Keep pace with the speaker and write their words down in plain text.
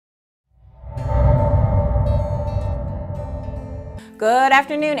Good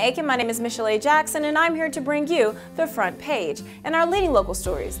afternoon, Aiken. My name is Michel'le Jackson, and I'm here to bring you the front page. In our leading local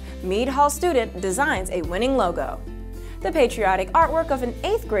stories, Mead Hall student designs a winning logo. The patriotic artwork of an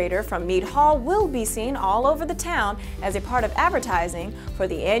 8th grader from Mead Hall will be seen all over the town as a part of advertising for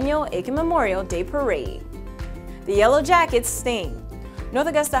the annual Aiken Memorial Day Parade. The Yellow Jackets sting. North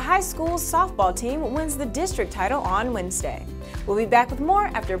Augusta High School's softball team wins the district title on Wednesday. We'll be back with more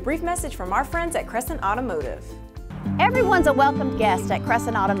after a brief message from our friends at Crescent Automotive. Everyone's a welcome guest at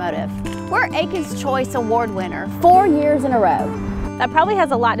Crescent Automotive. We're Aiken's Choice Award winner 4 years in a row. That probably has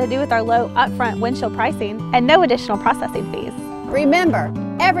a lot to do with our low upfront windshield pricing and no additional processing fees. Remember,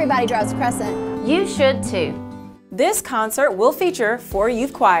 everybody drives Crescent. You should too. This concert will feature 4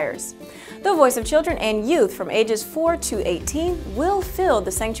 youth choirs. The voice of children and youth from ages 4 to 18 will fill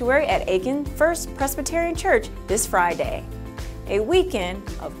the sanctuary at Aiken First Presbyterian Church this Friday. A weekend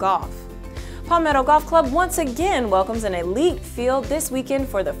of golf. Palmetto Golf Club once again welcomes an elite field this weekend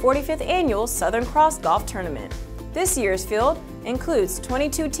for the 45th annual Southern Cross Golf Tournament. This year's field includes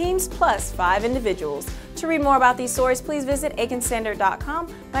 22 teams plus 5 individuals. To read more about these stories, please visit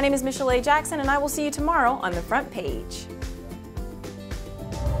aikenstandard.com. My name is Michel'le Jackson, and I will see you tomorrow on the front page.